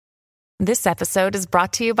This episode is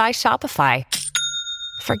brought to you by Shopify.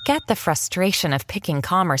 Forget the frustration of picking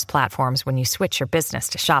commerce platforms when you switch your business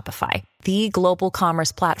to Shopify, the global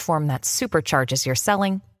commerce platform that supercharges your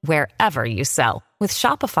selling wherever you sell. With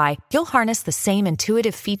Shopify, you'll harness the same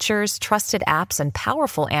intuitive features, trusted apps, and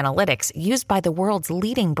powerful analytics used by the world's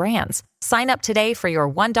leading brands. Sign up today for your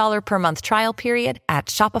 $1 per month trial period at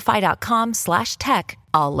shopify.com/tech,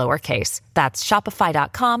 all lowercase. That's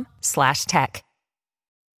shopify.com/tech.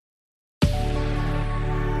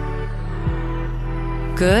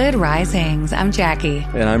 Good risings. I'm Jackie.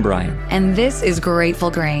 And I'm Brian. And this is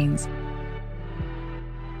Grateful Grains.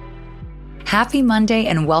 Happy Monday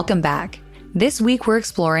and welcome back. This week we're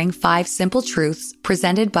exploring 5 simple truths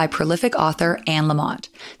presented by prolific author Anne Lamott.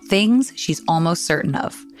 Things she's almost certain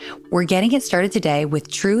of. We're getting it started today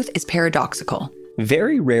with Truth is Paradoxical.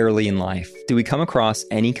 Very rarely in life do we come across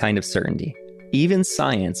any kind of certainty. Even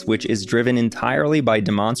science, which is driven entirely by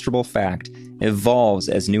demonstrable fact, evolves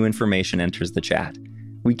as new information enters the chat.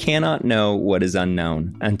 We cannot know what is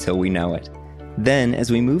unknown until we know it. Then,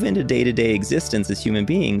 as we move into day-to-day existence as human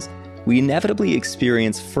beings, we inevitably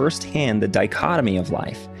experience firsthand the dichotomy of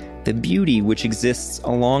life, the beauty which exists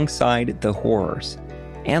alongside the horrors.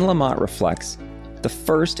 Anne Lamott reflects, the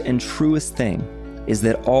first and truest thing is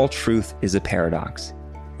that all truth is a paradox.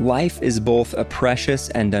 Life is both a precious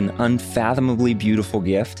and an unfathomably beautiful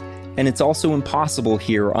gift, and it's also impossible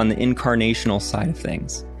here on the incarnational side of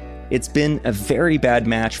things. It's been a very bad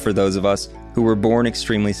match for those of us who were born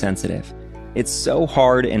extremely sensitive. It's so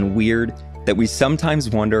hard and weird that we sometimes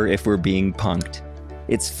wonder if we're being punked.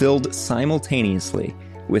 It's filled simultaneously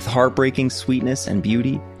with heartbreaking sweetness and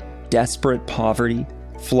beauty, desperate poverty,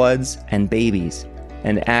 floods and babies,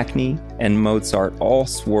 and acne and Mozart all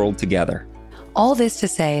swirled together. All this to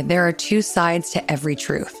say, there are 2 sides to every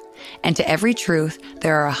truth. And to every truth,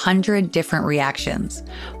 there are 100 different reactions.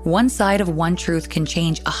 One side of one truth can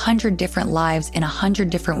change 100 different lives in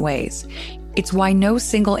 100 different ways. It's why no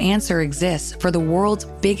single answer exists for the world's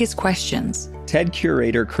biggest questions. TED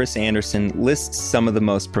curator Chris Anderson lists some of the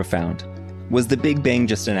most profound. Was the Big Bang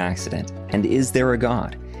just an accident? And is there a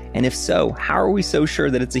God? And if so, how are we so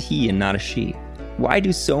sure that it's a he and not a she? Why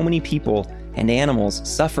do so many people and animals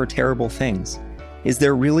suffer terrible things? Is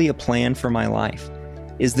there really a plan for my life?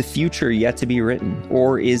 Is the future yet to be written,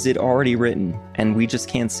 or is it already written and we just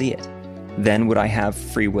can't see it? Then would I have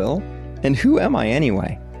free will? And who am I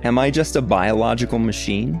anyway? Am I just a biological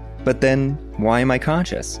machine? But then, why am I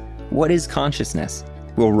conscious? What is consciousness?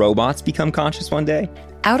 Will robots become conscious one day?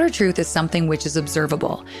 Outer truth is something which is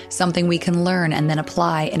observable, something we can learn and then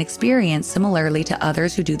apply and experience similarly to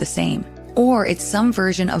others who do the same. Or it's some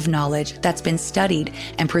version of knowledge that's been studied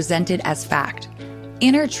and presented as fact.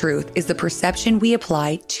 Inner truth is the perception we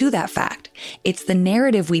apply to that fact. It's the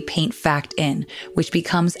narrative we paint fact in, which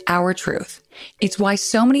becomes our truth. It's why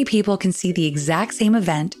so many people can see the exact same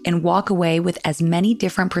event and walk away with as many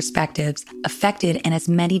different perspectives affected in as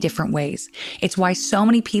many different ways. It's why so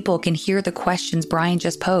many people can hear the questions Brian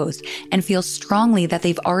just posed and feel strongly that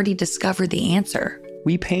they've already discovered the answer.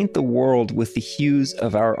 We paint the world with the hues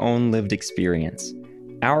of our own lived experience.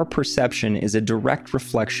 Our perception is a direct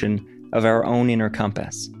reflection of our own inner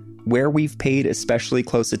compass, where we've paid especially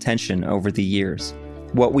close attention over the years,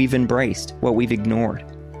 what we've embraced, what we've ignored,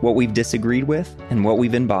 what we've disagreed with, and what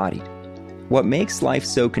we've embodied. What makes life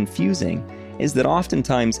so confusing is that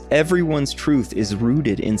oftentimes everyone's truth is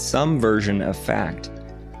rooted in some version of fact.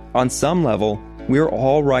 On some level, we're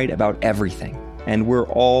all right about everything, and we're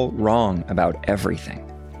all wrong about everything.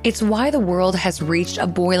 It's why the world has reached a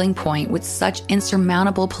boiling point with such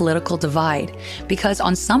insurmountable political divide, because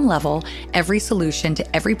on some level, every solution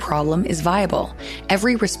to every problem is viable.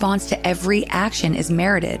 Every response to every action is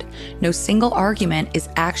merited. No single argument is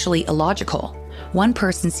actually illogical. One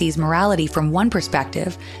person sees morality from one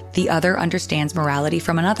perspective, the other understands morality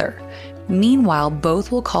from another. Meanwhile,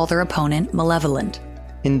 both will call their opponent malevolent.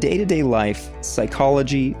 In day-to-day life,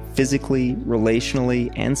 psychology, physically,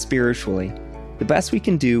 relationally, and spiritually, the best we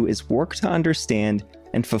can do is work to understand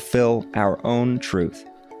and fulfill our own truth,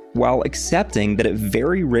 while accepting that it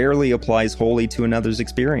very rarely applies wholly to another's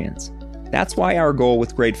experience. That's why our goal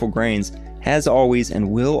with Grateful Grains has always and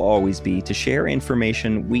will always be to share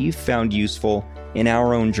information we've found useful in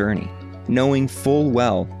our own journey, knowing full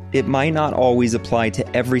well it might not always apply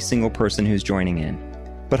to every single person who's joining in,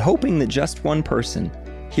 but hoping that just one person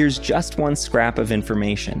hears just one scrap of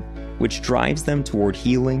information which drives them toward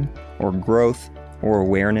healing or growth or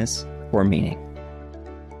awareness or meaning.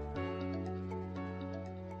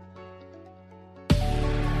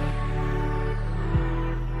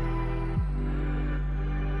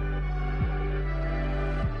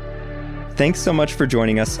 Thanks so much for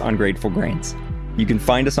joining us on Grateful Grains. You can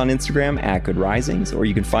find us on Instagram at Good Risings, or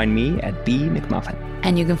you can find me at B McMuffin.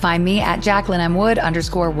 And you can find me at Jacqueline M. Wood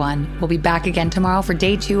 _1. We'll be back again tomorrow for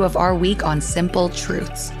day 2 of our week on Simple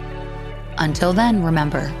Truths. Until then,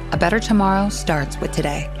 remember, a better tomorrow starts with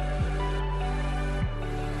today.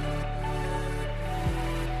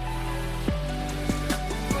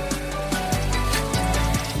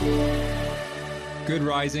 Good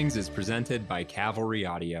Risings is presented by Cavalry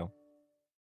Audio.